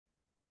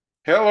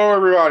Hello,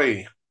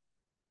 everybody.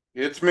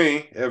 It's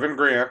me, Evan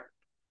Grant,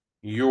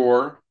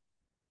 your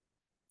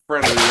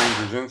friendly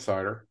Rangers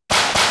insider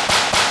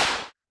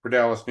for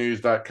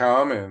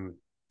DallasNews.com and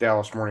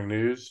Dallas Morning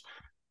News.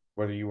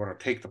 Whether you want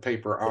to take the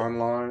paper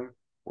online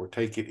or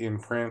take it in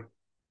print,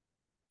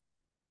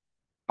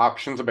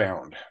 options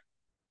abound.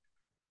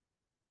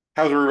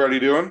 How's everybody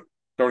doing?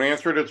 Don't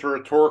answer it. It's a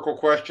rhetorical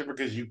question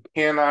because you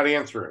cannot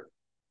answer it.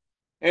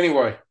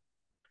 Anyway,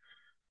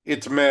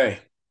 it's May.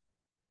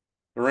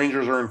 The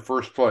Rangers are in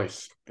first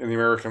place in the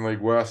American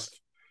League West.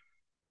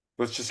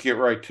 Let's just get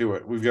right to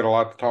it. We've got a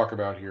lot to talk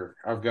about here.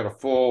 I've got a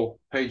full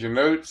page of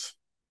notes.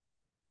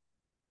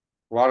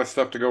 A lot of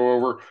stuff to go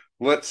over.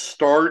 Let's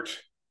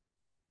start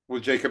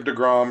with Jacob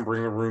deGrom.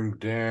 Bring the room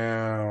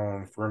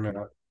down for a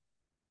minute.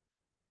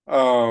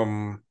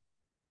 Um,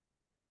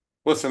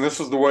 Listen, this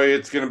is the way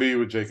it's going to be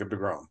with Jacob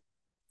deGrom.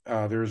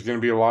 There's going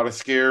to be a lot of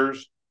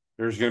scares.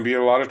 There's going to be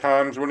a lot of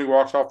times when he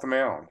walks off the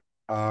mound.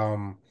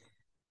 Um,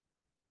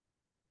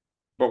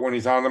 but when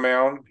he's on the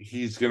mound,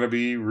 he's going to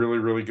be really,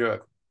 really good.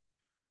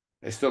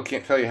 I still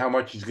can't tell you how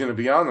much he's going to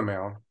be on the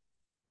mound,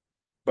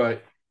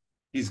 but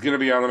he's going to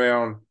be on the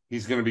mound.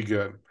 He's going to be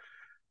good.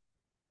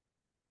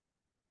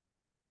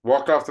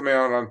 Walked off the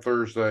mound on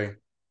Thursday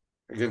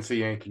against the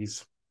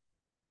Yankees,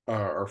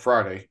 or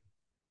Friday,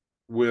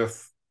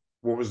 with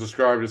what was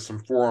described as some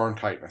forearm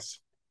tightness.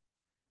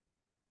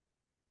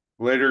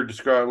 Later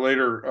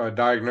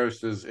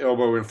diagnosed as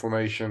elbow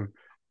inflammation.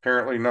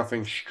 Apparently,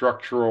 nothing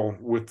structural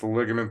with the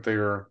ligament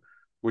there,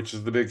 which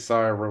is the big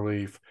sigh of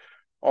relief.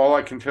 All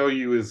I can tell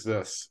you is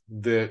this: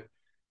 that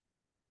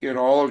in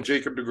all of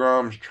Jacob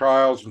deGrom's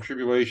trials and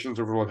tribulations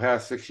over the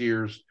past 6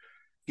 years,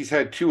 he's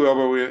had two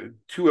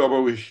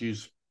elbow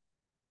issues,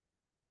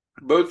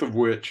 both of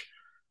which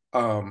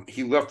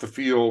he left the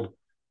field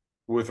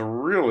with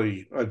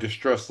a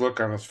distressed look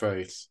on his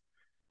face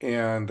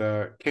and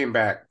came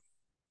back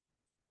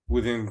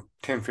within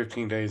 10,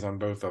 15 days on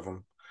both of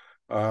them.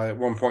 At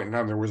one point in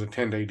time, there was a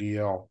 10-day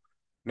DL.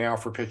 Now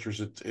for pitchers,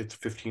 it's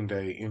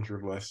 15-day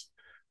injured list.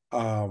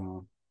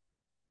 Um,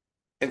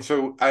 and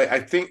so I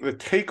think the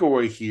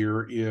takeaway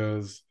here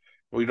is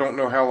we don't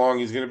know how long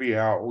he's going to be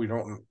out.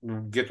 We'll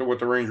get to what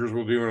the Rangers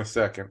will do in a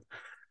second.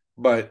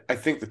 But I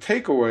think the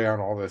takeaway on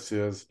all this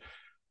is,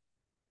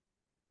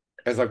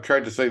 as I've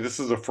tried to say, this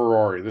is a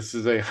Ferrari. This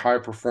is a high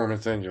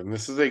performance engine.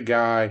 This is a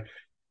guy.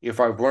 If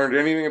I've learned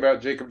anything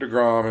about Jacob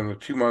deGrom in the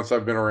 2 months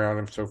I've been around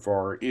him so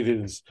far, it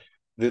is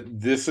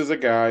that this is a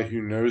guy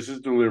who knows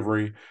his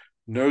delivery,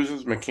 knows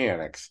his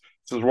mechanics.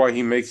 This is why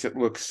he makes it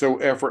look so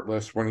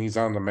effortless when he's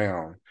on the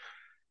mound.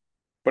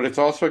 But it's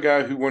also a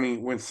guy who,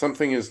 when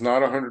something is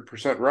not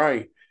 100%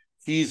 right,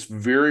 he's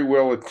very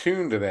well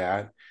attuned to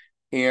that.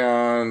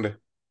 And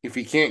if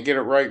he can't get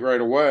it right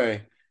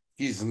away,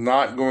 he's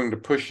not going to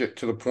push it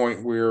to the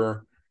point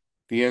where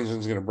the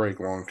engine's going to break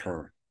long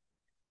term.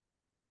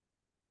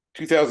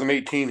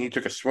 2018, he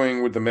took a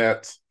swing with the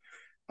Mets,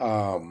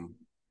 um,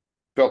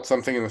 felt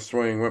something in the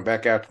swing, went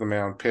back out to the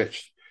mound,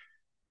 pitched.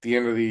 The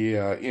end of the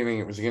inning,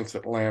 it was against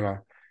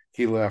Atlanta.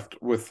 He left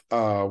with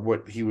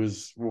what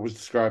was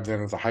described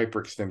then as a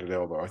hyperextended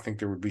elbow. I think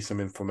there would be some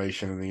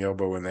inflammation in the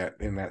elbow in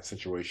that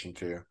situation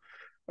too.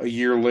 A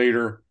year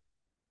later,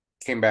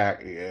 came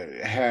back,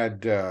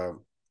 had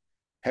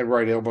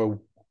right elbow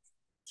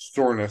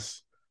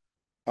soreness.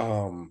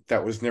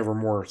 That was never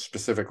more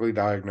specifically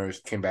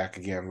diagnosed. Came back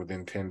again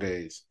within 10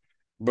 days.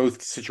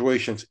 Both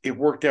situations, it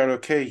worked out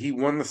okay. He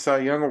won the Cy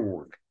Young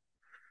Award.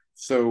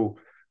 So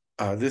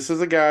this is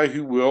a guy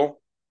who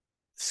will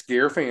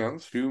scare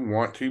fans who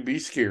want to be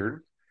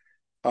scared.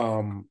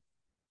 Um,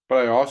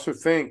 but I also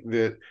think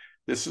that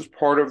this is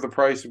part of the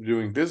price of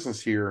doing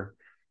business here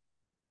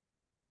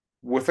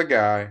with a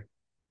guy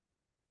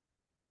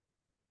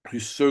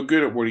who's so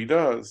good at what he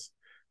does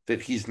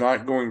that he's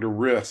not going to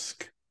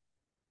risk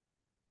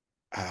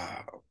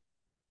uh,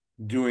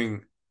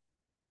 doing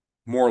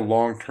more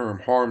long-term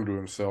harm to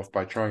himself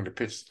by trying to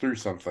pitch through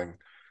something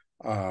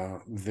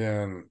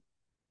than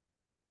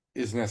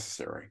is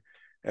necessary.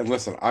 And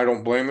listen, I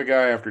don't blame the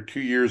guy after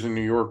 2 years in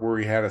New York where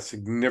he had a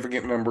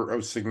significant number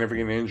of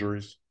significant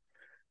injuries.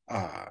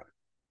 Uh,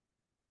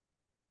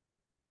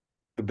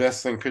 the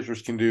best thing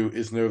pitchers can do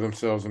is know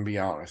themselves and be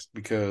honest,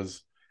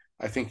 because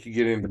I think you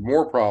get into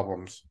more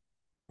problems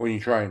when you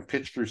try and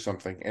pitch through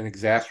something and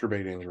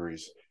exacerbate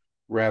injuries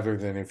rather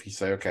than if you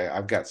say, okay,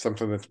 I've got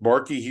something that's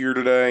barky here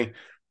today.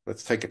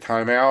 Let's take a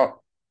timeout.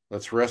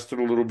 Let's rest it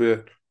a little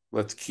bit.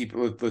 Let's keep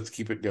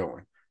it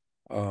going.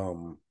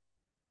 Um,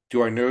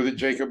 do I know that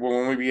Jacob will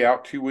only be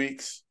out 2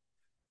 weeks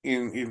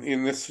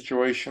in this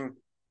situation?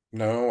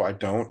 No, I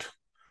don't.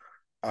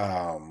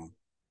 Um,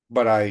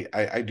 but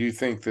I do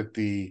think that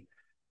the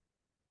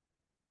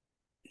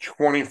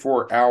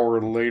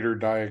 24-hour later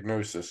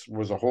diagnosis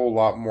was a whole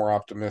lot more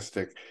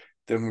optimistic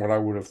than what I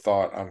would have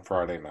thought on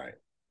Friday night.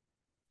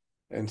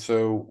 And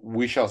so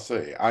we shall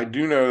see. I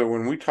do know that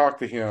when we talked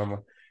to him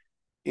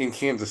in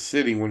Kansas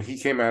City, when he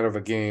came out of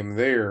a game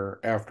there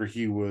after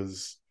he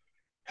was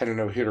had a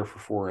no-hitter for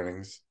 4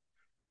 innings,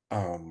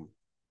 um,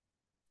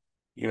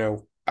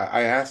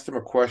 I asked him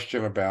a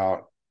question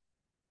about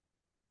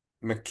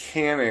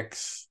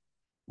mechanics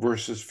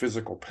versus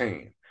physical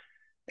pain.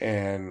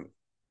 And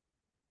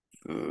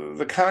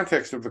the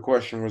context of the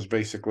question was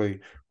basically,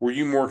 were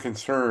you more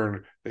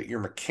concerned that your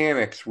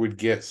mechanics would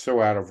get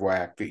so out of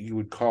whack that you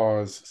would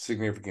cause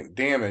significant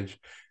damage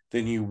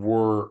than you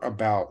were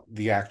about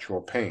the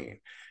actual pain?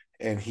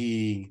 And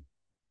he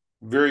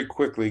very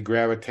quickly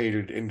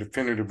gravitated and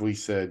definitively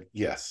said,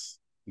 yes,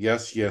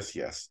 yes, yes,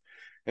 yes.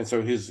 And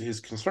so his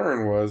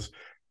concern was,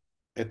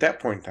 at that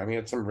point in time, he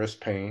had some wrist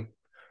pain.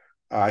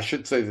 I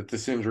should say that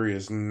this injury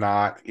is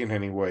not in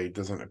any way,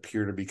 doesn't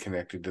appear to be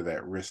connected to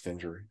that wrist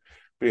injury.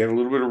 But he had a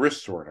little bit of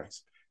wrist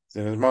soreness. It's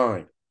in his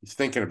mind. He's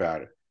thinking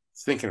about it.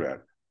 He's thinking about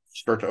it. You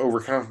start to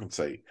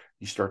overcompensate.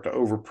 You start to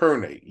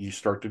overpronate. You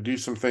start to do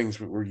some things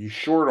where you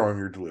short arm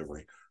your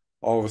delivery.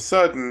 All of a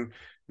sudden,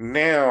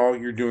 now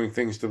you're doing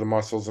things to the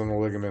muscles and the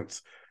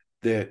ligaments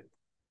that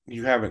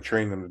you haven't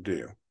trained them to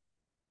do.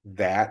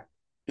 That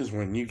is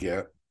when you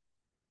get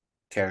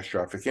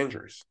catastrophic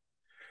injuries.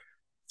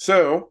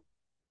 So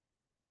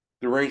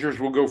the Rangers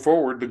will go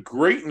forward. The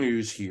great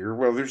news here,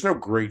 well, there's no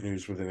great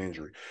news with an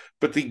injury,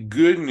 but the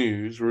good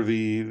news, or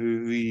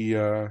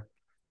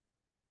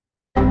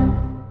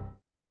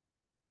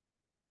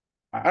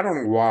I don't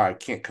know why I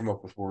can't come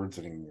up with words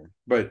anymore,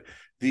 but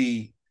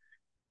the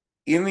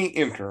in the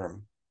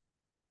interim,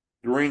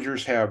 the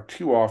Rangers have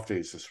 2 off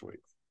days this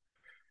week.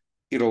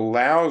 It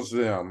allows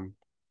them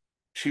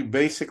to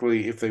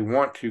basically, if they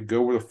want to,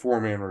 go with a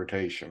 4-man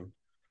rotation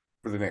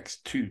for the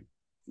next 2,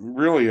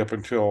 really up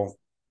until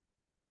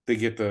they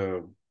get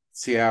to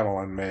Seattle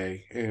on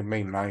May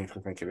 9th,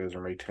 I think it is,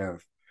 or May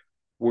 10th,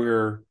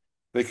 where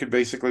they could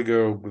basically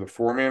go with a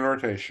 4-man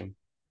rotation,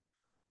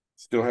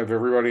 still have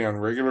everybody on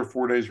regular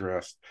 4 days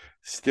rest,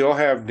 still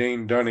have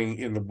Dane Dunning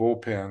in the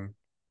bullpen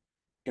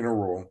in a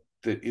role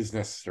that is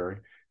necessary.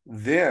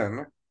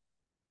 Then,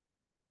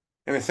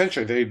 and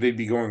essentially they'd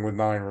be going with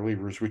 9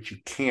 relievers, which you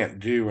can't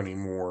do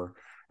anymore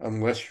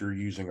unless you're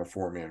using a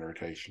 4-man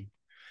rotation.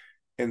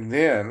 And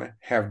then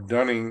have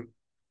Dunning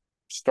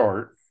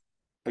start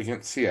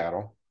against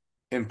Seattle.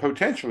 And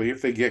potentially,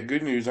 if they get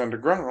good news on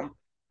deGrom,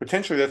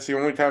 potentially that's the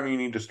only time you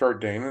need to start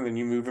Dane, and then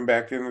you move him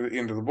back into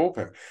the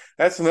bullpen.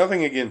 That's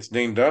nothing against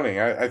Dane Dunning.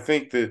 I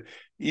think that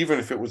even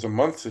if it was a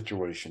month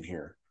situation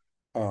here,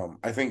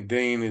 I think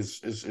Dane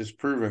is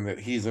proven that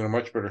he's in a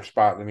much better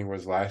spot than he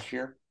was last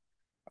year,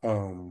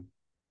 or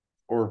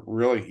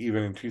really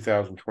even in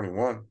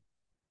 2021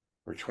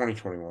 or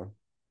 2021.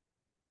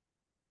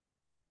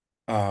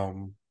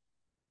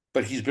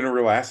 But he's been a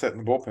real asset in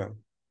the bullpen.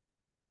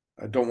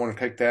 I don't want to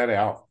take that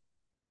out,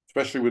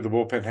 especially with the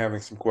bullpen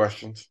having some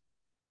questions.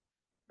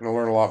 Going to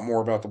learn a lot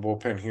more about the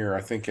bullpen here, I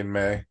think, in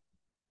May.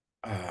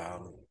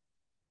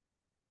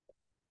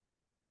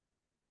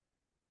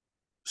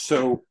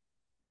 So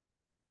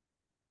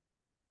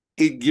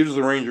it gives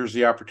the Rangers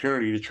the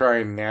opportunity to try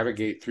and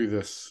navigate through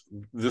this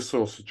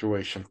little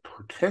situation,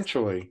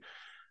 potentially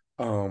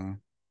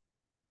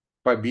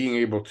by being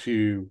able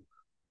to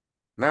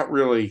not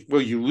really,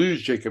 well, you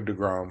lose Jacob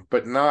deGrom,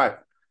 but not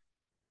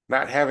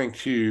having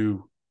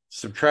to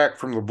subtract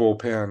from the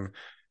bullpen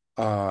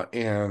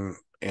and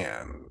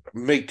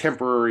make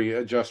temporary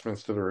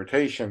adjustments to the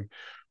rotation.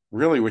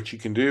 Really, what you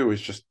can do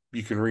is just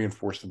you can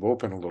reinforce the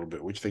bullpen a little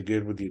bit, which they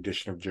did with the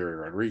addition of Jerry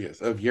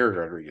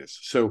Rodriguez.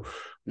 So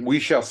we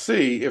shall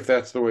see if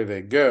that's the way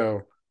they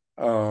go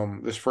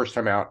this first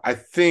time out. I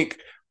think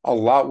a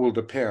lot will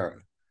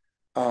depend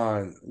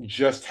on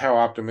just how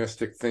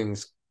optimistic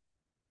things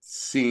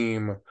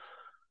seem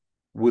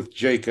with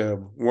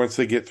Jacob once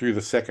they get through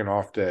the second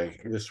off day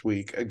this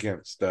week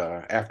against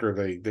after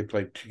they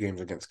played 2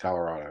 games against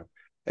Colorado.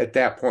 At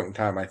that point in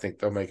time, I think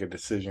they'll make a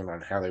decision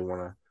on how they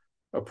want to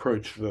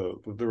approach the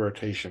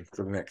rotation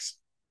for the next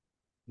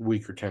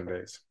week or 10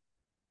 days.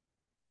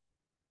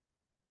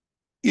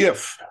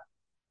 If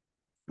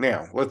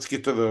now let's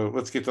get to the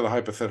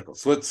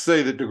hypotheticals. Let's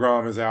say that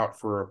deGrom is out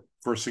for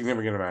a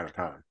significant amount of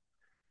time.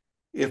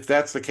 If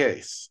that's the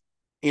case,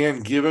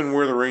 and given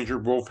where the Ranger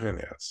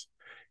bullpen is,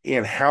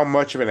 and how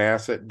much of an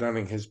asset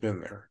Dunning has been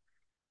there.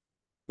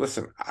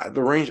 Listen,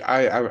 the range.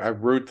 I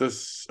wrote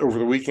this over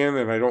the weekend,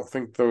 and I don't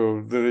think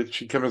though that it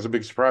should come as a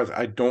big surprise.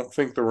 I don't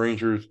think the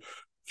Rangers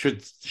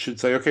should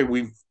say, okay,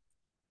 we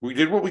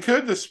did what we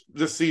could this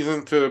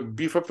season to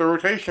beef up the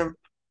rotation.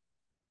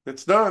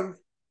 It's done.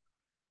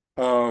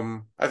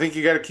 I think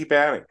you got to keep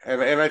adding,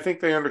 and I think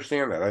they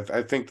understand that.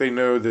 I think they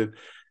know that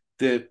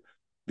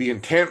the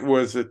intent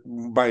was that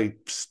by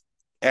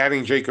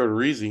adding Jake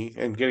Odorizzi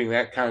and getting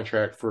that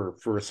contract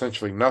for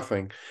essentially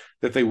nothing,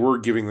 that they were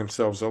giving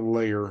themselves a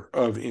layer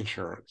of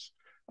insurance.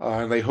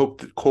 And they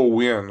hoped that Cole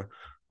Winn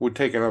would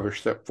take another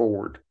step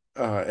forward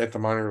at the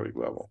minor league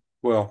level.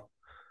 Well,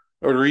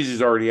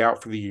 Odorizzi's already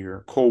out for the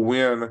year. Cole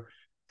Winn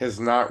has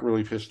not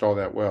really pitched all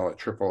that well at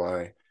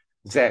AAA.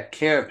 Zach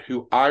Kent,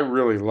 who I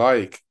really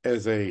like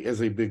as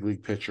a big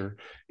league pitcher,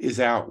 is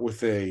out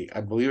with I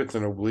believe it's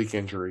an oblique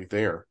injury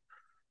there.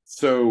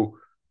 So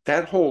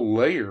that whole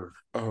layer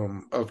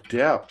of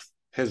depth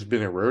has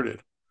been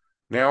eroded.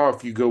 Now,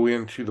 if you go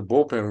into the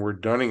bullpen where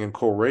Dunning and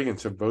Cole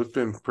Reagans have both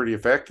been pretty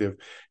effective,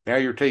 now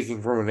you're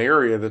taking from an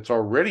area that's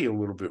already a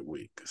little bit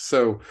weak.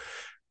 So,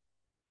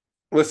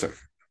 listen,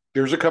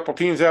 there's a couple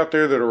teams out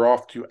there that are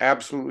off to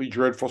absolutely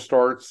dreadful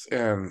starts,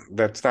 and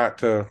that's not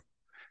to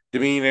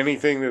demean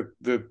anything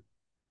that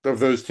of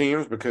those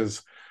teams,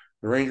 because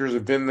the Rangers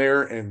have been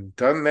there and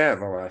done that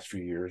in the last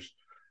few years.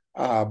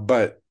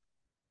 But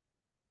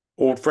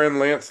old friend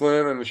Lance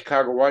Lynn and the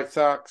Chicago White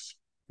Sox,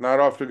 not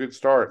off to a good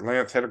start.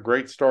 Lance had a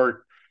great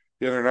start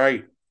the other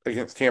night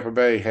against Tampa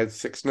Bay, had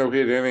 6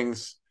 no-hit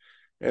innings,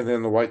 and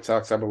then the White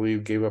Sox, I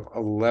believe, gave up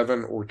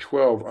 11 or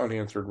 12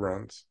 unanswered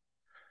runs.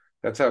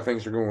 That's how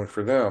things are going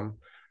for them.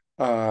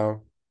 Uh,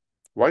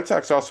 White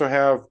Sox also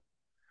have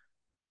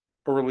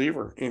a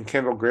reliever in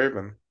Kendall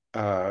Graveman,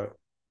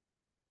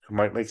 who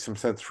might make some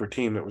sense for a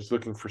team that was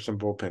looking for some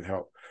bullpen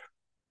help.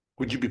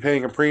 Would you be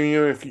paying a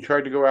premium if you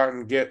tried to go out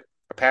and get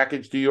a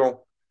package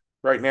deal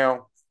right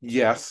now?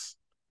 Yes.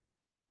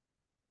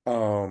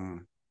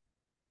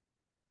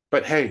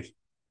 But hey,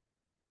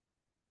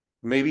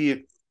 maybe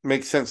it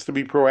makes sense to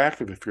be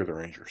proactive if you're the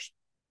Rangers.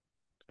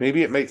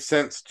 Maybe it makes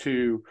sense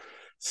to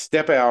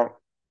step out,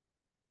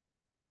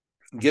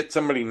 get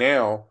somebody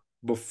now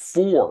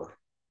before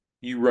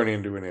you run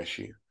into an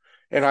issue.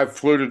 And I've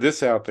floated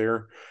this out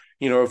there.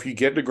 If you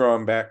get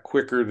deGrom back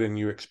quicker than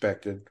you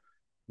expected,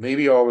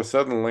 maybe all of a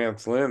sudden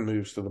Lance Lynn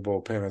moves to the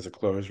bullpen as a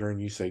closer,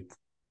 and you say,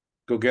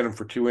 go get him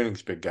for 2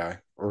 innings, big guy,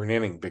 or an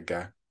inning, big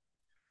guy.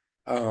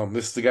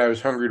 This is the guy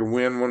who's hungry to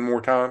win one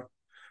more time.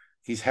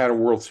 He's had a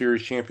World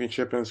Series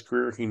championship in his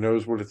career. He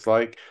knows what it's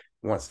like.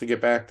 He wants to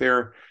get back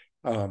there.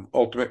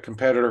 Ultimate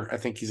competitor. I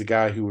think he's a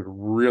guy who would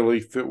really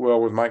fit well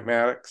with Mike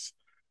Maddox.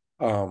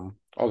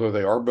 Although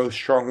they are both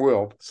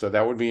strong-willed, so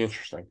that would be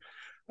interesting.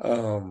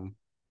 But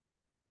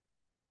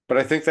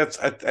I think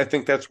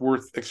that's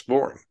worth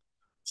exploring.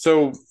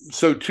 So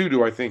too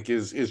do I think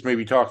is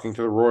maybe talking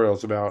to the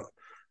Royals about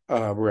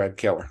Brad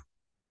Keller.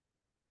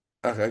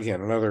 Again,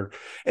 another,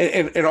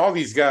 and all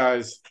these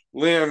guys,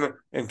 Lynn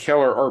and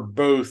Keller, are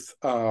both.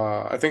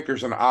 I think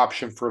there's an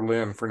option for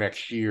Lynn for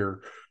next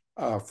year.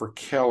 For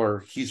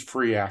Keller, he's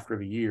free after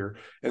the year,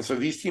 and so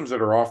these teams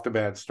that are off to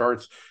bad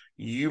starts,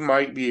 you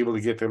might be able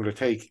to get them to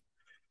take.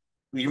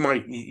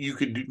 You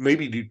could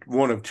maybe do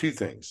one of two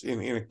things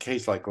in a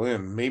case like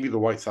Lynn. Maybe the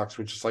White Sox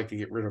would just like to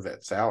get rid of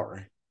that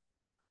salary.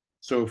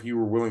 So if you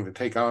were willing to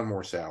take on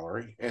more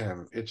salary,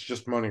 and it's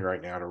just money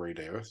right now to Ray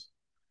Davis,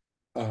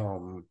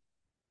 um,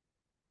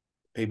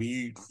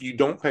 maybe you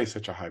don't pay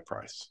such a high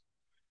price.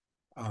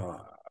 Uh,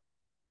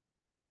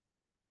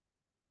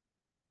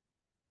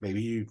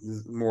 maybe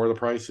more of the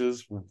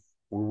prices we're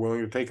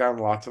willing to take on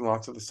lots and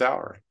lots of the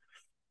salary.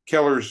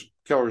 Keller's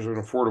an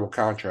affordable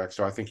contract,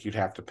 so I think you'd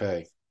have to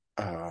pay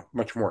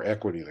much more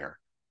equity there.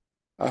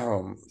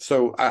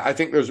 So I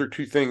think those are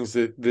two things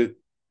that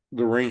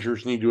the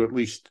Rangers need to at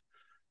least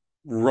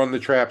run the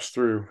traps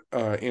through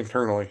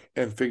internally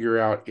and figure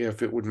out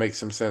if it would make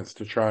some sense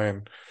to try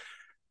and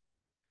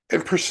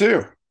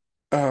pursue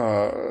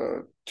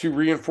to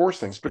reinforce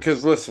things.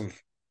 Because listen,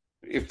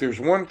 if there's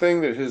one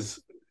thing that has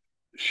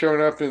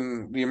shown up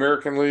in the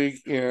American League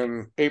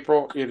in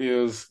April, it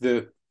is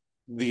that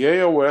the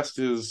AL West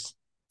is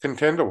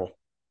contendable.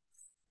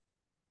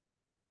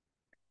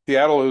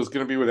 Seattle is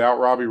going to be without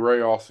Robbie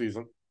Ray all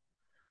season.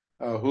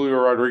 Julio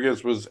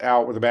Rodriguez was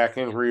out with a back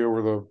injury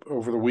over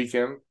the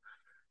weekend.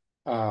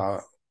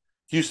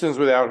 Houston's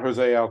without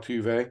Jose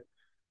Altuve.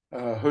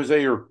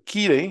 Jose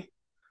Urquidy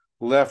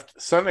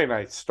left Sunday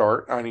night's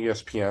start on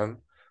ESPN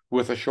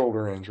with a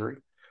shoulder injury.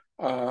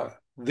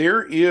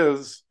 There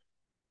is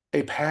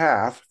a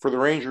path for the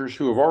Rangers,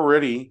 who have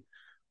already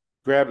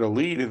grabbed a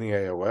lead in the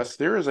AL West.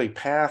 There is a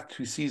path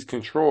to seize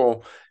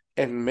control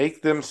and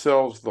make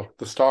themselves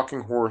the stalking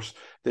horse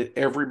that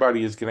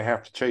everybody is going to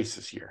have to chase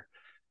this year.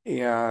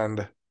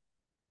 And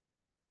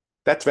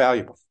that's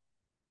valuable.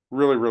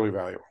 Really, really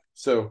valuable.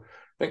 So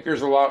I think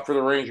there's a lot for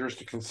the Rangers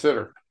to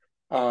consider.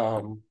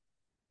 But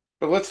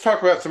let's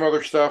talk about some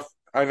other stuff.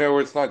 I know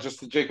it's not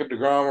just the Jacob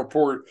deGrom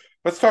report.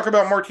 Let's talk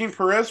about Martin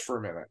Perez for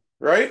a minute,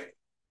 right?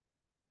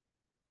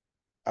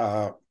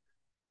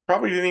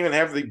 Probably didn't even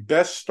have the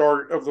best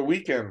start of the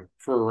weekend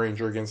for a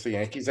Ranger against the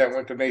Yankees. That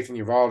went to Nathan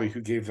Eovaldi,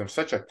 who gave them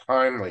such a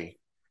timely,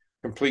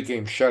 complete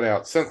game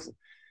shutout. Since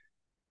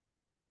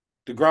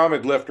deGrom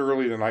had left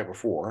early the night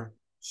before,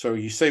 so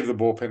you save the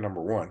bullpen,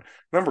 number one.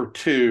 Number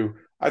two,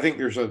 I think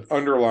there's an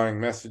underlying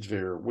message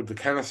there with the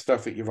kind of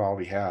stuff that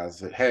Eovaldi has,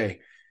 that, hey,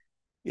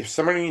 if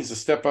somebody needs to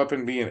step up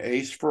and be an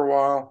ace for a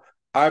while,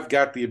 I've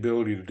got the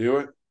ability to do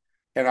it,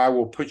 and I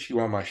will put you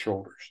on my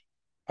shoulders.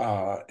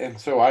 And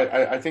so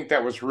I think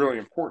that was really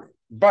important.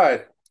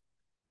 But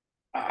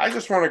I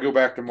just want to go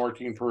back to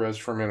Martin Perez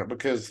for a minute,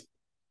 because,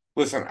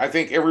 listen, I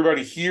think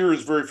everybody here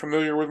is very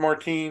familiar with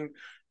Martin.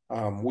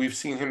 We've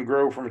seen him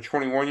grow from a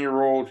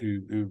 21-year-old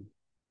who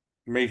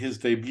made his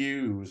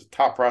debut, who was a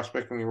top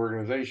prospect in the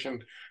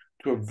organization,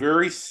 to a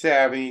very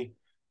savvy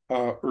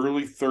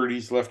early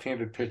 30s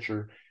left-handed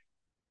pitcher.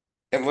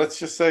 And let's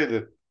just say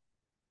that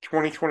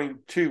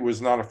 2022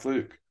 was not a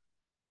fluke.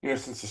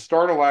 Since the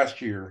start of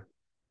last year,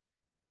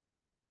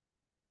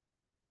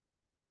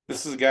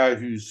 This is a guy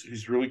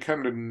who's really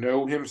come to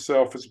know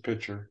himself as a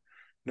pitcher,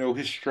 know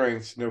his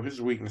strengths, know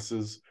his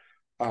weaknesses,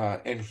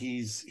 and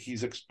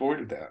he's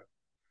exploited that.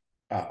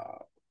 Uh,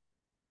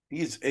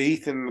 he's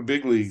eighth in the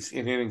big leagues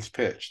in innings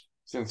pitched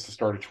since the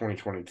start of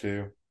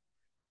 2022.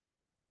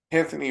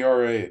 10th in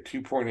ERA at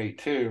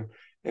 2.82.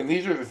 And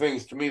these are the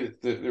things to me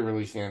that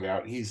really stand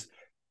out. He's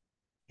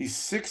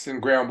sixth in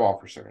ground ball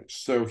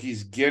percentage. So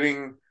he's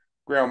getting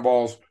ground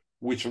balls,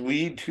 which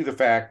lead to the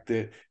fact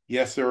that,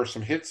 yes, there are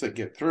some hits that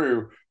get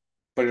through,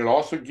 but it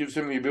also gives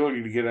him the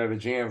ability to get out of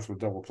jams with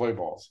double play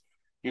balls.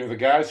 You know, the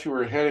guys who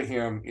are ahead of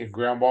him in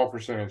ground ball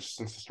percentage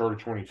since the start of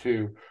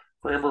 22,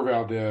 Framber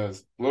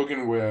Valdez,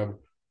 Logan Webb,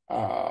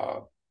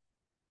 uh,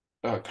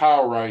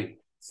 Kyle Wright,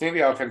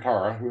 Sandy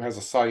Alcantara, who has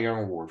a Cy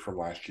Young Award from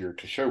last year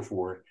to show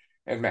for it,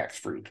 and Max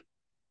Fried.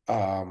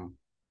 Um,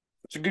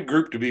 it's a good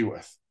group to be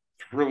with.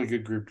 It's a really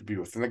good group to be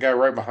with. And the guy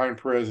right behind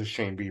Perez is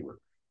Shane Bieber,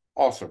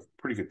 also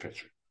pretty good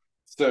pitcher.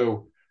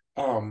 So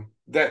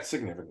that's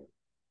significant.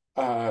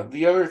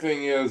 The other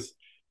thing is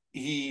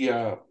he's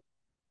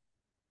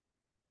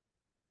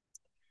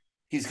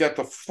got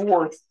the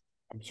fourth.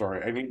 I'm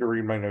sorry, I need to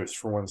read my notes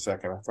for 1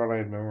 second. I thought I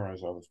had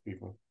memorized all these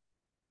people.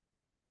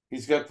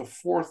 He's got the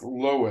fourth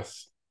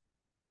lowest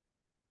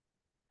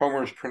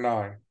homers per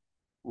nine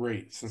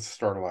rate since the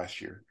start of last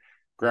year.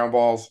 Ground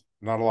balls,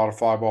 not a lot of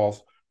fly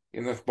balls.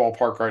 In this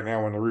ballpark right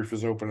now, when the roof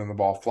is open and the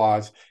ball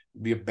flies,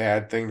 it'd be a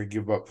bad thing to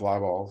give up fly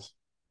balls.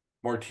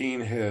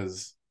 Martin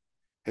has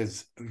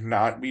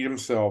not beat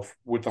himself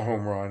with the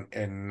home run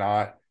and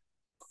not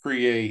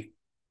create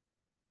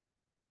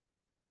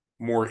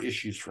more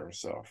issues for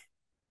himself.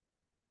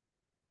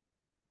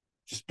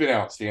 Just been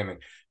outstanding.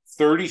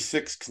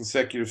 36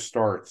 consecutive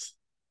starts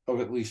of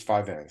at least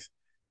 5 innings.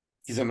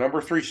 He's a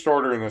number 3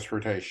 starter in this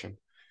rotation.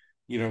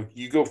 You know,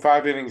 you go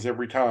 5 innings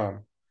every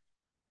time.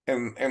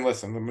 And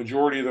listen, the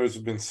majority of those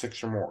have been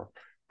 6 or more.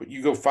 But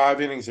you go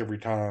 5 innings every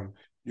time,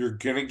 you're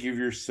gonna give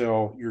your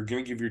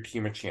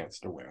team a chance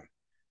to win.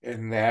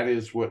 And that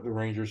is what the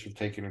Rangers have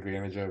taken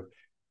advantage of.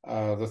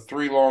 The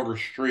 3 longer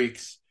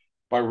streaks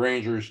by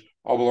Rangers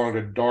all belong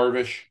to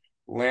Darvish,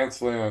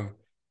 Lance Lynn,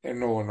 and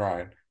Nolan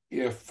Ryan.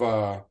 If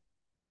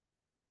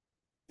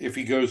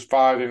he goes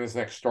 5 in his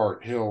next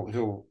start,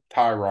 he'll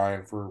tie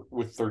Ryan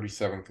with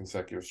 37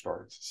 consecutive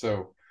starts.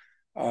 So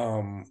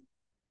Martin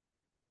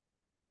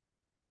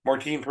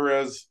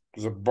Perez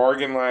was a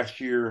bargain last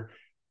year,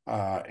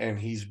 and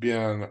he's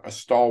been a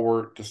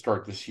stalwart to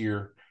start this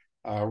year.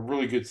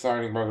 Really good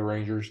signing by the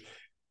Rangers.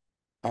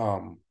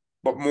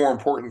 But more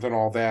important than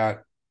all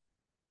that,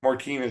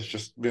 Martin has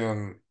just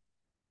been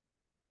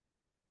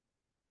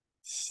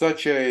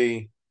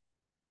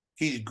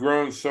he's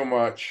grown so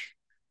much,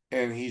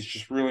 and he's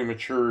just really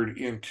matured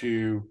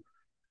into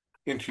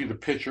the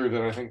pitcher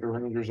that I think the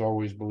Rangers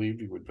always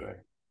believed he would be.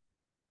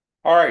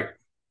 All right,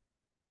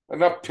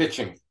 enough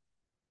pitching.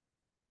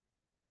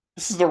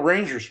 This is the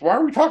Rangers. Why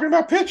are we talking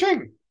about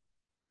pitching?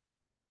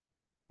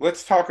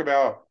 Let's talk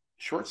about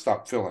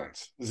shortstop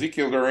fill-ins.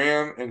 Ezekiel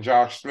Duran and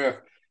Josh Smith.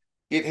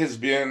 It has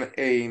been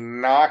a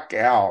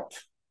knockout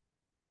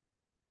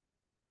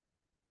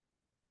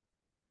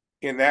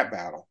in that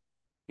battle.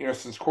 You know,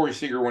 since Corey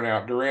Seager went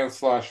out, Duran's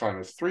slash line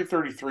is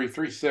 333,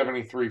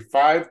 373,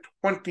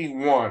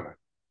 521,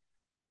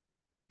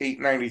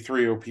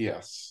 893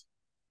 OPS.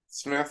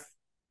 Smith,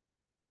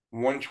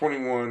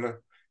 121,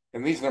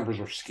 and these numbers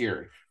are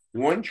scary.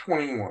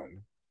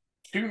 121,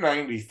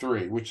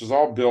 293, which is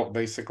all built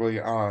basically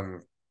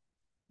on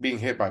being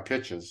hit by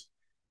pitches,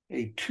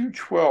 a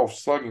 212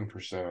 slugging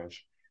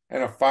percentage,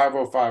 and a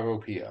 505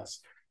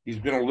 OPS. He's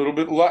been a little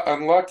bit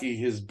unlucky.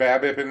 His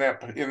BABIP in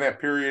that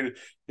period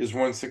is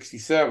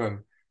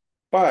 167,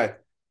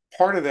 but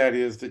part of that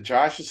is that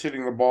Josh is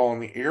hitting the ball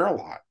in the air a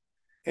lot.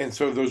 And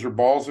so those are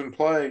balls in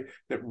play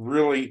that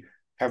really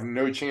have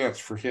no chance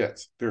for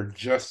hits. They're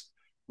just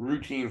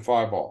routine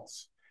fly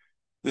balls.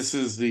 This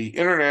is the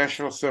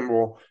international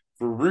symbol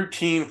for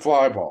routine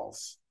fly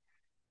balls.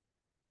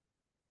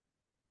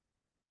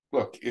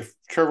 Look, if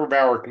Trevor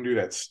Bauer can do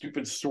that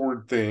stupid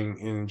sword thing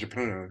in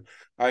Japan,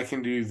 I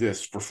can do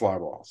this for fly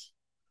balls.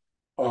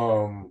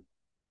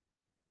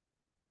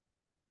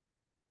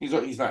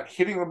 He's not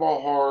hitting the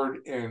ball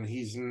hard, and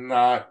he's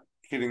not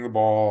hitting the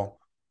ball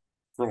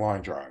for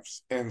line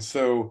drives. And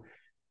so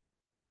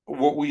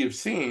what we have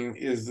seen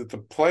is that the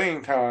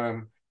playing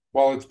time,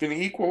 while it's been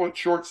equal at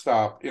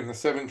shortstop in the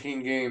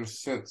 17 games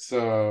since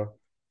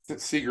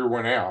Seager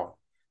went out,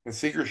 and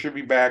Seager should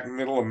be back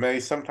middle of May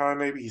sometime.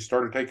 Maybe he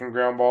started taking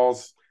ground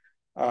balls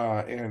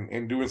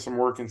and doing some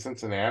work in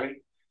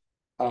Cincinnati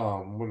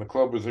when the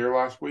club was there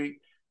last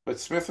week. But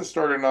Smith has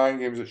started 9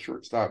 games at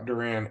shortstop.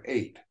 Duran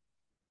 8.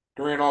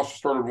 Duran also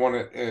started one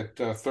at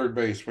third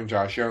base when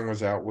Josh Young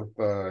was out with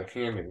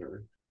hand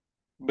injury.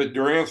 But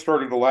Duran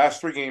started the last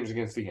 3 games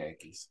against the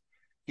Yankees.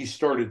 He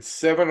started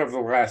 7 of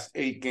the last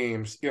 8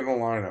 games in the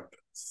lineup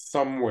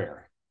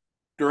somewhere.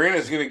 Duran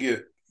is going to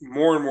get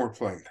more and more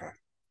playing time,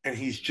 and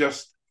he's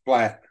just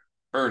flat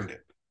earned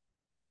it.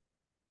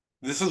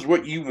 This is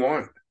what you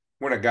want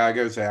when a guy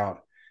goes out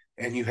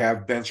and you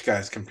have bench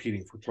guys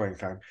competing for playing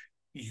time.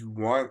 You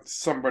want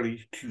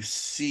somebody to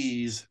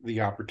seize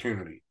the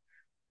opportunity.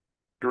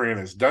 Duran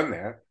has done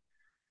that.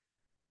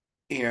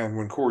 And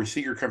when Corey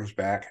Seager comes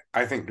back,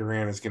 I think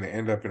Duran is going to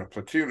end up in a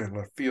platoon in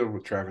left field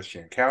with Travis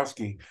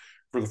Jankowski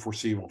for the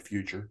foreseeable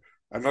future.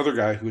 Another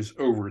guy who has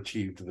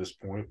overachieved to this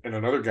point, and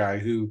another guy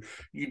who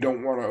you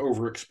don't want to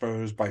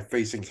overexpose by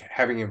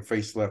having him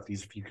face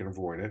lefties if you can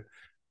avoid it.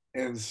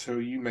 And so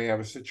you may have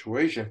a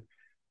situation,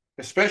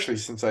 especially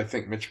since I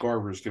think Mitch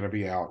Garver is going to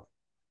be out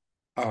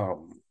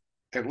um,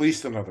 at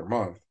least another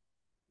month,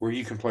 where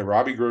you can play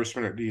Robbie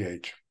Grossman at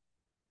DH,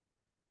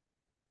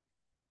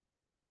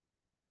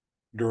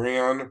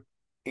 Duran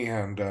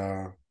and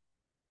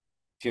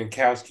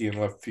Jankowski in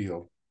left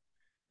field,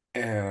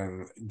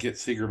 and get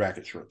Seager back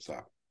at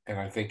shortstop. And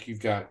I think you've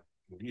got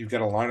a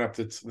lineup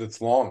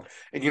that's long.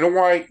 And you know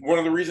why? One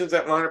of the reasons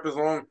that lineup is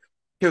long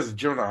because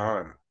Jonah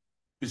Heim,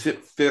 who's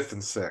hit fifth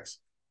and sixth.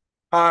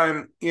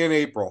 Heim in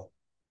April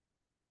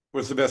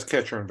was the best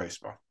catcher in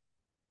baseball.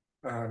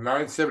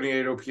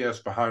 978 OPS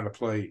behind the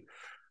plate,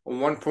 a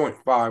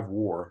 1.5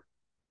 WAR.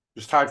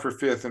 Was tied for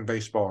fifth in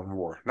baseball in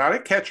WAR. Not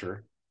at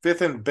catcher,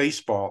 fifth in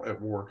baseball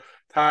at WAR,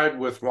 tied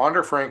with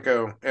Wander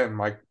Franco and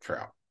Mike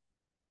Trout.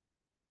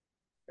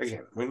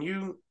 Again, when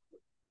you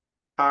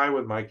tie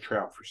with Mike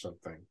Trout for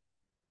something,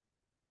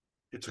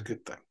 it's a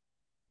good thing.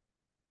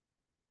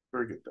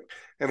 Very good thing.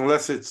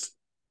 Unless it's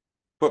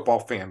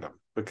football fandom,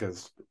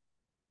 because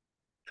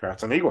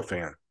Trout's an Eagle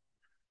fan.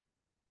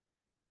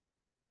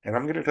 And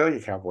I'm going to tell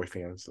you, Cowboy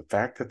fans, the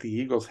fact that the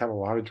Eagles have a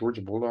lot of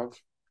Georgia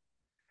Bulldogs,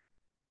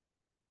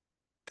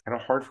 kind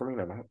of hard for me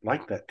to not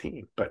like that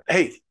team. But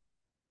hey,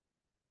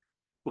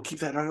 we'll keep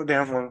that on the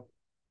down low.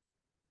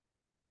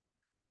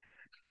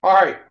 All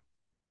right.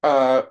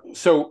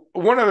 So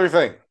one other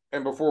thing,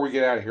 and before we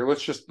get out of here,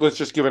 let's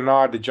just give a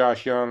nod to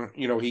Josh Young.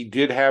 You know, he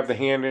did have the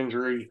hand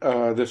injury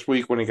this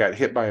week when he got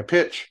hit by a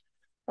pitch.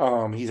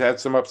 He's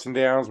had some ups and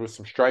downs with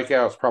some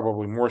strikeouts,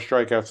 probably more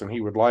strikeouts than he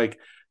would like,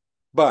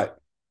 but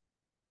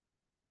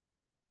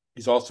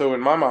he's also, in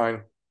my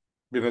mind,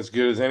 been as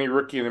good as any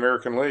rookie in the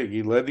American League.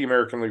 He led the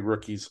American League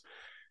rookies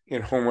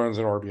in home runs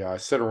and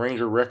RBIs, set a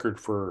Ranger record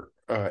for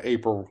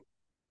April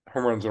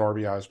home runs and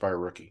RBIs by a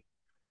rookie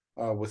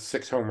with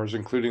 6 homers,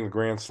 including the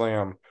grand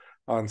slam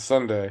on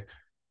Sunday,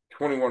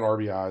 21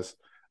 RBIs.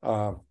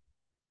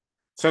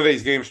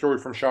 Sunday's game story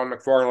from Sean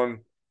McFarland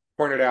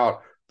pointed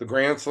out the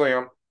grand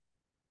slam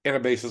and a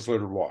bases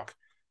loaded walk.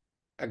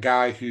 A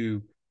guy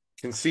who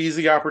can seize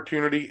the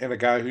opportunity and a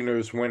guy who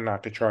knows when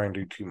not to try and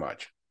do too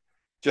much.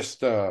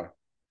 Just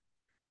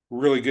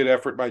really good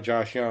effort by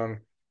Josh Young.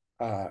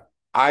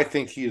 I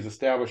think he has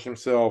established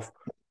himself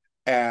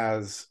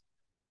as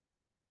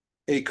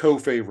a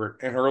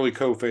co-favorite, an early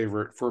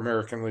co-favorite for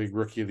American League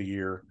Rookie of the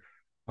Year.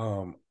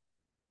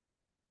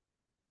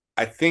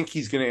 I think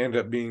he's going to end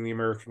up being the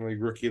American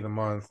League Rookie of the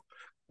Month.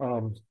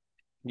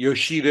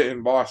 Yoshida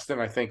in Boston,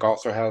 I think,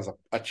 also has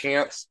a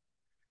chance,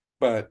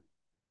 but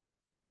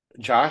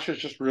Josh has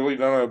just really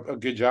done a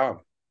good job.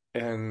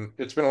 And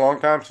it's been a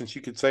long time since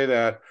you could say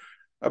that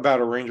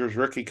about a Rangers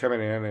rookie coming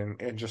in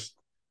and just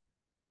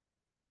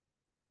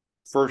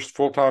first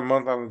full-time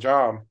month on the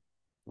job,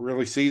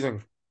 really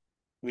seizing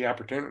the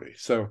opportunity.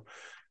 So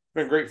it's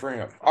been great for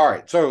him. All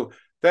right. So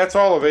that's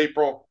all of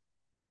April.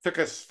 Took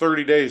us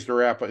 30 days to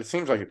wrap up. It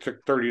seems like it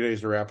took 30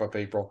 days to wrap up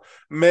April.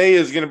 May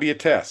is going to be a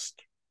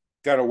test.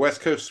 Got a West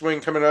Coast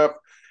swing coming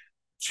up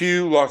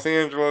to Los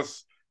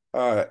Angeles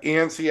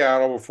and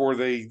Seattle before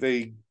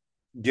they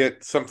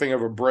get something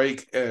of a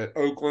break at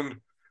Oakland,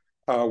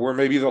 where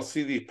maybe they'll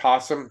see the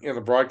possum in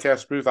the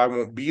broadcast booth. I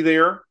won't be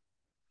there.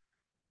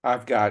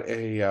 I've got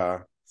a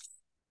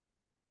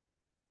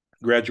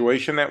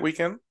graduation that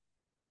weekend.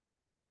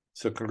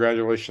 So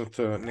congratulations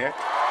to Nick.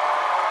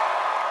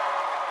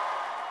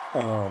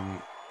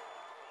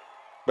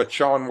 But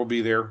Sean will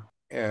be there,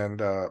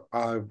 and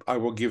I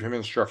will give him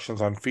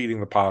instructions on feeding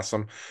the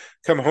possum.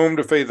 Come home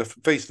to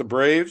face the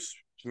Braves.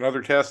 It's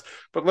another test.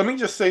 But let me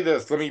just say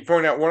this. Let me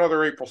point out one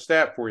other April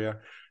stat for you.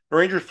 The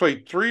Rangers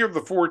played 3 of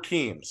the 4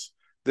 teams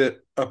that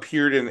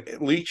appeared in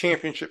League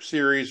Championship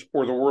Series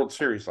or the World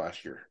Series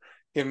last year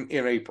in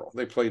April.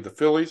 They played the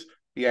Phillies,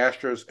 the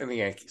Astros, and the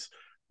Yankees.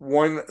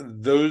 Won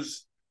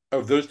those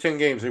of those 10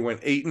 games. They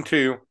went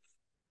 8-2,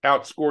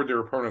 outscored their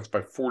opponents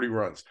by 40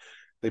 runs.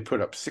 They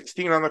put up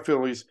 16 on the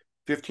Phillies,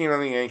 15 on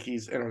the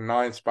Yankees, and a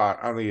 9 spot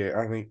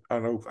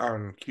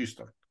on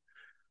Houston.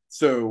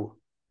 So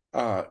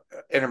an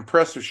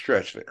impressive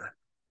stretch there.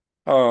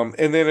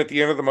 And then at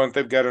the end of the month,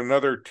 they've got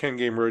another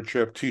 10-game road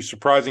trip to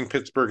surprising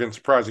Pittsburgh and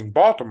surprising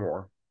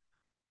Baltimore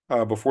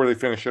before they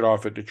finish it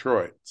off at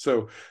Detroit.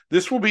 So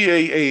this will be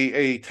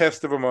a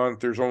test of a month.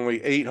 There's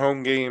only 8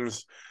 home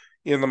games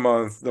in the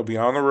month. They'll be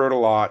on the road a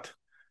lot.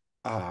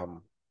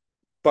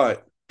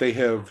 But they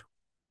have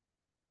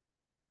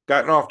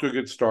gotten off to a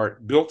good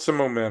start, built some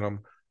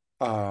momentum,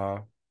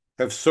 have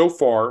so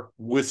far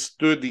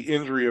withstood the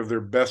injury of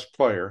their best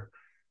player.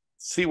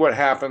 See what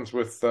happens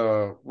with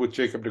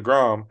Jacob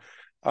deGrom.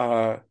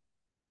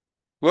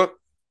 Look,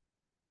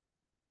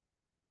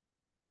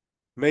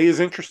 May is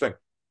interesting.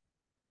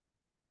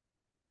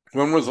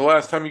 When was the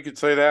last time you could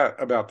say that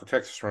about the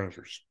Texas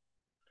Rangers?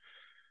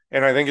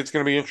 And I think it's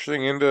going to be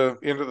interesting into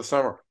the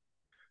summer.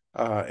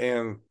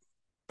 And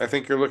I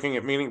think you're looking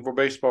at meaningful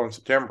baseball in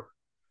September.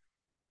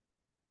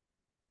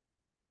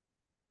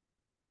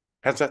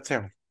 How's that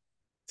sound?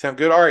 Sound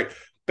good? All right.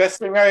 Best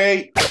thing I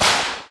ate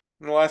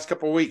in the last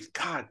couple of weeks.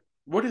 God,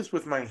 what is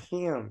with my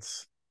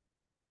hands?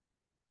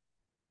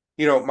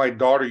 My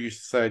daughter used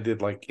to say I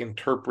did like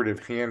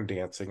interpretive hand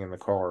dancing in the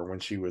car when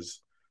she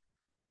was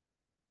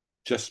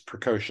just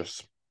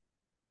precocious.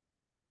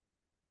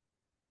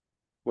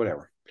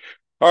 Whatever.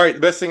 All right,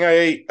 the best thing I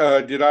ate.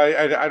 Did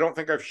I don't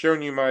think I've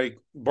shown you my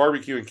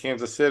barbecue in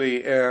Kansas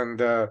City,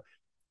 and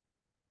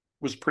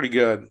was pretty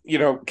good.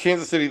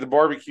 Kansas City, the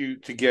barbecue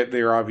to get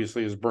there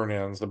obviously is burn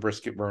ends, the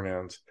brisket burn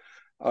ends.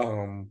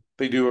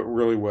 They do it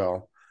really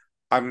well.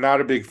 I'm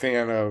not a big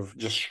fan of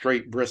just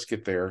straight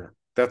brisket there.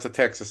 That's a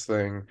Texas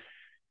thing.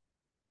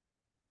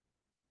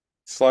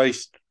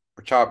 Sliced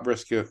or chopped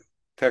brisket,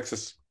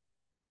 Texas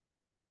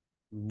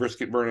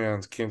brisket burn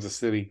ends, Kansas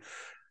City.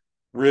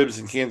 Ribs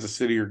in Kansas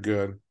City are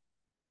good.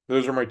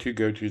 Those are my two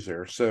go-tos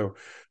there. So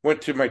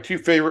went to my two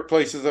favorite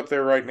places up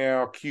there right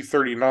now,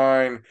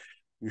 Q39.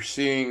 You're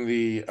seeing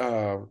the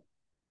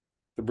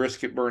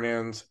brisket burn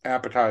ends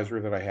appetizer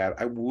that I had.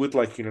 I would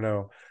like you to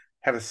know,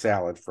 had a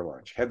salad for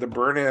lunch. Had the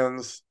burn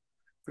ends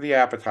for the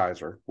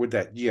appetizer with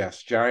that,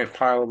 yes, giant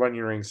pile of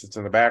onion rings that's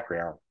in the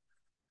background.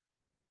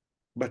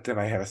 But then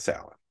I had a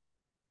salad.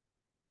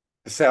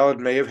 The salad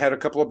may have had a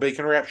couple of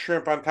bacon wrapped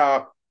shrimp on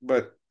top,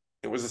 but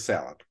it was a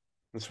salad.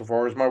 And so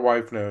far as my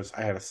wife knows,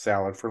 I had a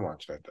salad for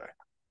lunch that day.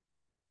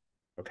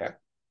 Okay.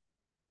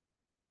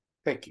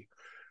 Thank you.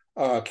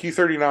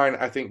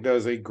 Q39, I think,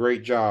 does a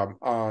great job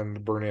on the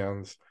burn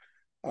ends.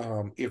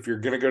 If you're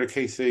going to go to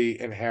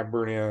KC and have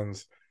burn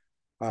ends,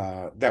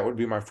 that would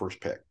be my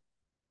first pick.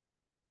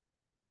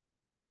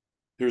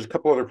 There's a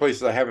couple other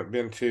places I haven't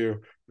been to.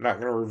 I'm not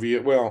going to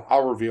reveal. Well,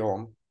 I'll reveal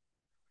them.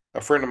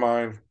 A friend of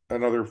mine,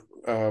 another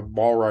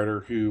ball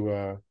writer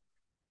who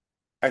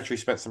actually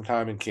spent some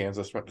time in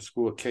Kansas, went to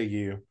school at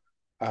KU,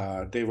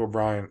 Dave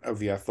O'Brien of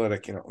the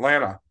Athletic in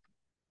Atlanta.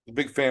 A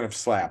big fan of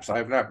Slaps. I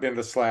have not been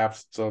to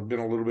Slaps, so it's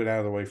been a little bit out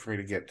of the way for me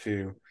to get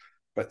to.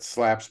 But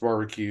Slaps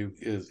Barbecue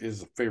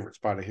is a favorite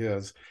spot of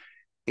his.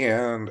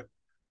 And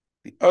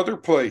the other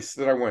place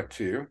that I went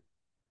to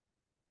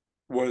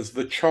was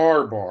the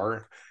Char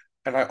Bar.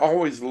 And I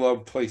always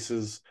love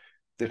places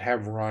that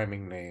have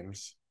rhyming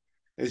names.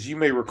 As you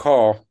may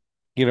recall,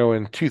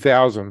 in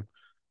 2000,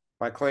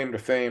 my claim to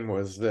fame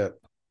was that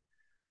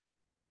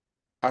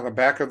on the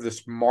back of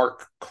this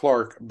Mark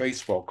Clark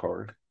baseball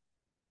card,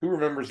 who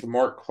remembers the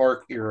Mark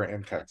Clark era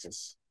in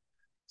Texas?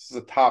 This is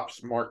a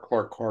Topps Mark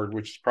Clark card,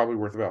 which is probably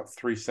worth about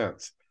 3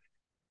 cents.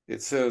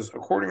 It says,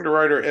 according to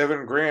writer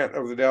Evan Grant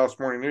of the Dallas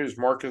Morning News,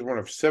 Mark is one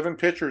of 7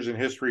 pitchers in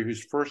history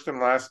whose first and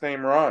last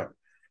name rhyme.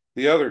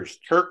 The others,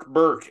 Turk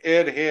Burke,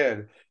 Ed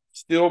Head,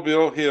 Still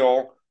Bill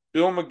Hill,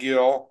 Bill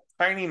McGill,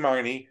 Tiny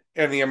Miney,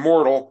 and the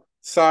immortal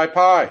Cy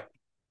Pie.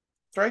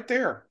 It's right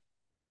there.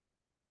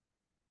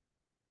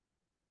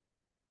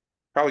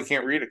 Probably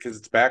can't read it because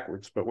it's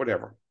backwards, but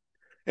whatever.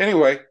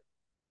 Anyway,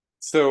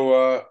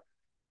 so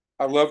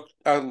I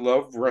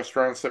love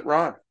restaurants that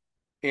rhyme.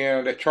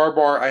 And at Char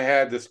Bar, I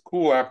had this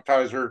cool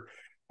appetizer,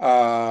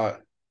 uh,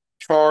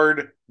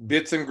 charred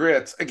bits and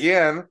grits.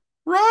 Again,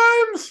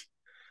 rhymes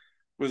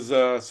was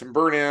some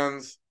burnt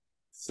ends,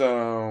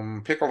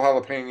 some pickled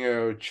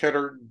jalapeno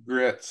cheddar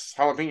grits,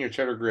 jalapeno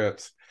cheddar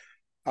grits.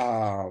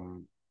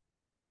 Um,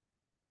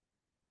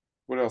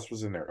 what else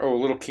was in there? Oh,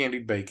 a little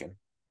candied bacon.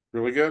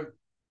 Really good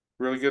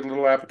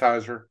little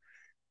appetizer.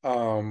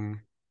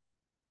 Um,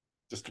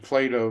 just a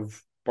plate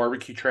of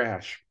barbecue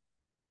trash.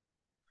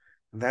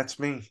 And that's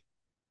me,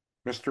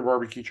 Mr.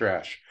 Barbecue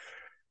Trash.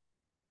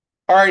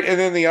 All right, and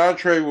then the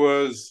entree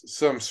was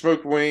some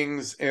smoked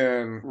wings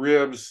and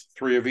ribs,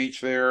 3 of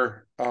each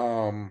there.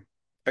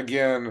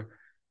 Again,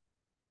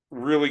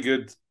 really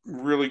good,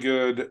 really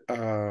good.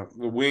 The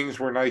wings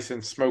were nice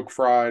and smoke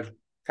fried,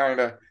 kind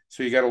of.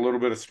 So you got a little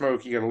bit of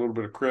smoke, you got a little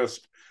bit of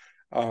crisp.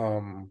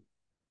 Um,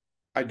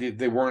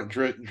 they weren't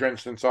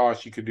drenched in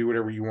sauce. You could do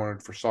whatever you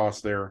wanted for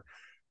sauce there,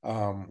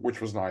 which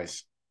was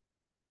nice.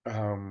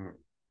 Um,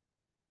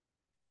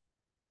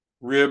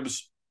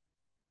 Ribs,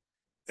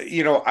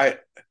 I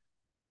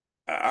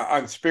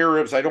on spare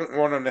ribs, I don't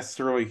want to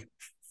necessarily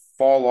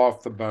fall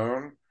off the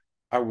bone.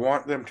 I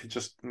want them to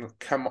just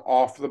come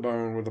off the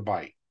bone with a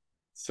bite.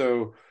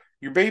 So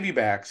your baby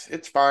backs,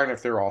 it's fine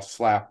if they're all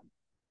slappy,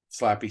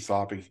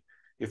 sloppy.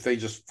 If they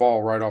just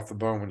fall right off the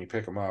bone when you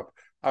pick them up.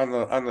 On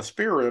the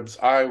spare ribs,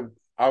 I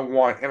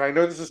want, and I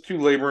know this is too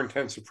labor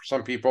intensive for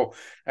some people,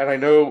 and I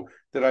know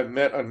that I've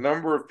met a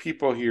number of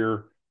people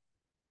here,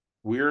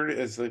 weird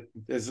as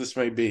this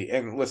may be.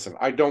 And listen,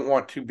 I don't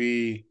want to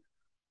be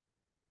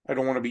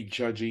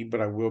judgy,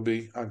 but I will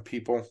be on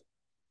people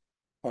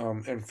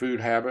and food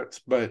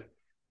habits. But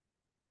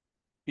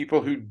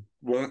people who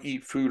won't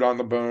eat food on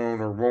the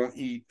bone or won't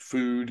eat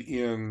food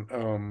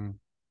in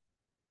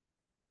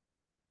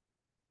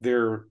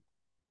their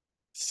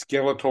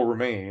skeletal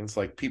remains,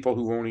 like people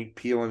who won't eat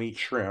peel and eat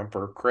shrimp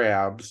or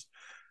crabs.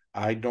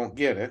 I don't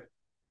get it.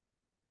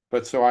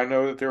 But so I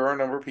know that there are a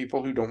number of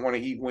people who don't want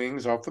to eat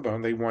wings off the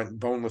bone. They want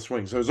boneless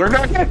wings. Those are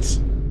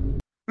nuggets.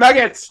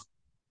 Nuggets.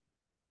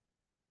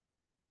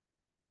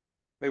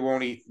 They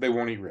won't eat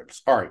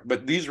ribs. All right,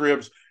 but these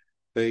ribs,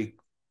 they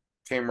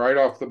came right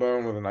off the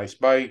bone with a nice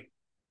bite,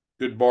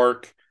 good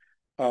bark.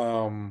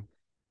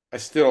 I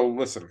still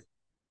listen.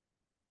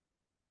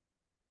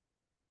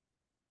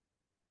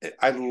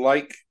 I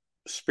like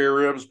spare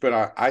ribs,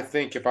 but I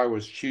think if I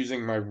was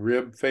choosing my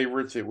rib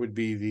favorites, it would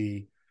be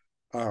the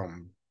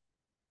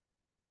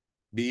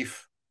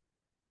beef,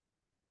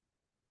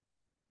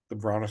 the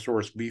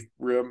brontosaurus beef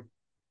rib,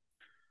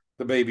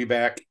 the baby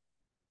back.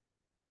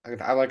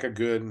 I like a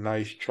good,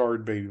 nice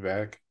charred baby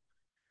back,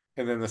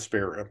 and then the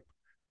spare rib.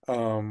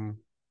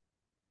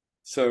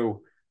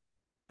 So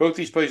both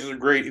these places are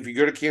great. If you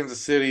go to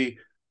Kansas City,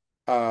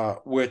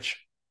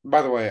 which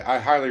by the way, I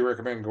highly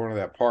recommend going to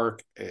that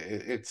park.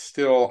 It's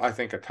still, I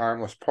think, a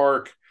timeless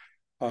park.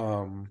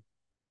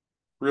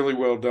 Really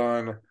well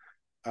done.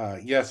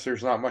 Yes,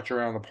 there's not much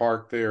around the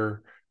park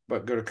there,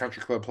 but go to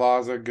Country Club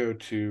Plaza, go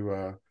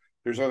to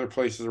there's other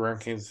places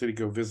around Kansas City,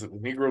 go visit the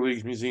Negro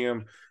Leagues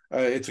Museum.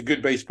 It's a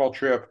good baseball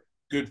trip,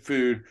 good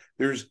food.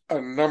 There's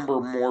a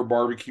number more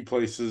barbecue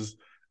places.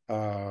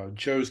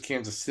 Joe's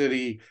Kansas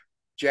City,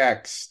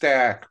 Jack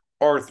Stack,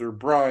 Arthur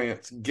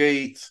Bryant's,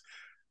 Gates,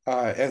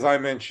 as I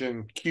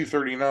mentioned,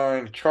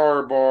 Q39,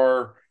 Char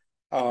Bar,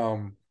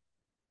 guy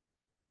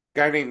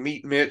named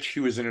Meat Mitch,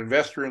 who was an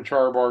investor in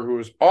Char Bar, who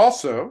was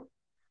also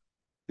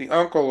the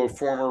uncle of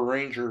former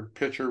Ranger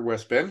pitcher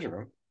Wes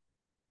Benjamin,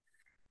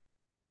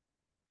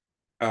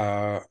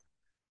 has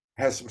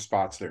some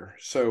spots there.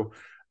 So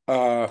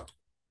get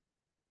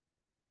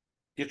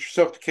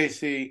yourself to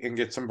KC and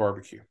get some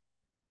barbecue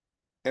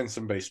and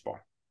some baseball.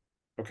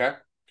 Okay?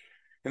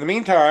 In the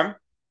meantime,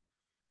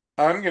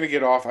 I'm going to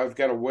get off. I've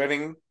got a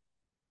wedding,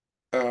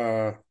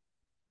 and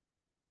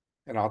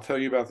I'll tell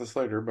you about this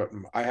later, but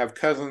I have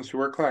cousins who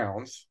are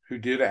clowns who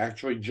did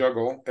actually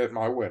juggle at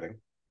my wedding.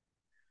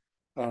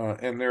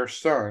 And their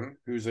son,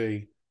 who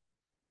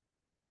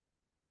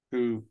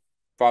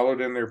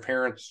followed in their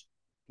parents'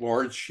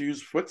 large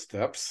shoes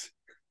footsteps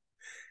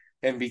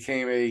and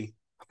became a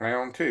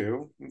clown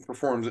too, and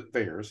performs at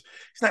fairs.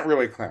 He's not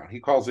really a clown. He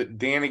calls it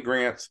Danny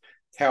Grant's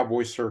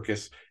Cowboy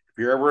Circus. If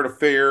you're ever at a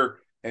fair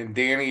and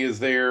Danny is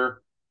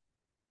there,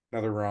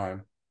 another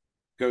rhyme,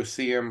 go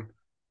see him.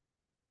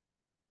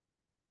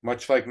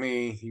 Much like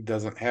me, he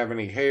doesn't have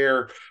any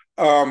hair,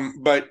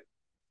 but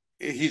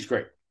he's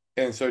great.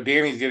 And so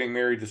Danny's getting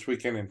married this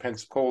weekend in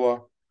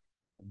Pensacola,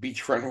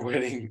 beachfront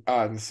wedding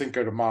in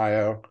Cinco de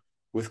Mayo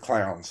with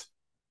clowns.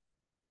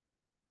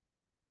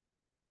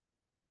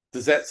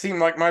 Does that seem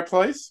like my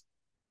place?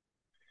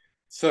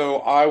 So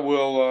I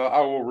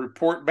will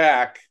report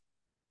back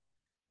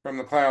from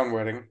the clown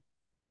wedding,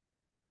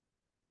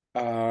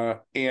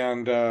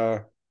 and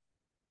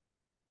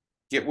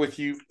get with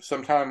you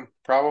sometime,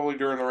 probably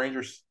during the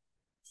Rangers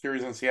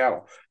series in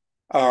Seattle.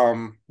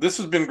 This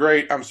has been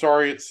great. I'm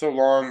sorry it's so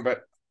long,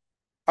 but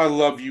I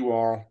love you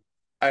all,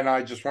 and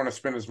I just want to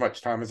spend as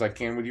much time as I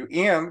can with you.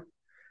 And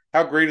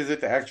how great is it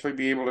to actually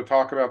be able to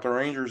talk about the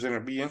Rangers and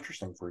it be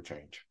interesting for a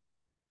change?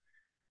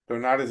 Though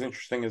not as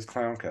interesting as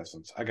Clown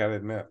Cousins, I gotta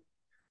admit.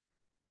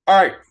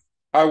 All right.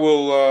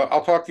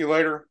 I'll talk to you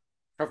later.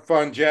 Have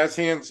fun. Jazz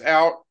hands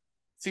out.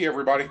 See you,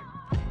 everybody.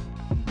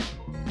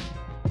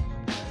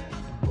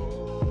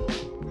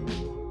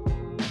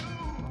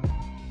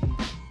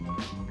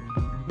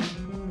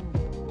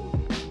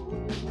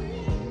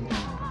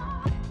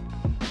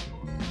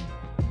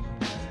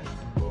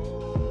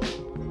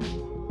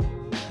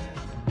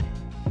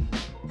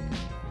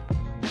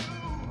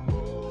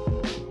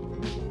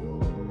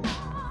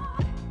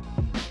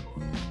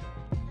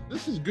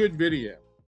 This is good video.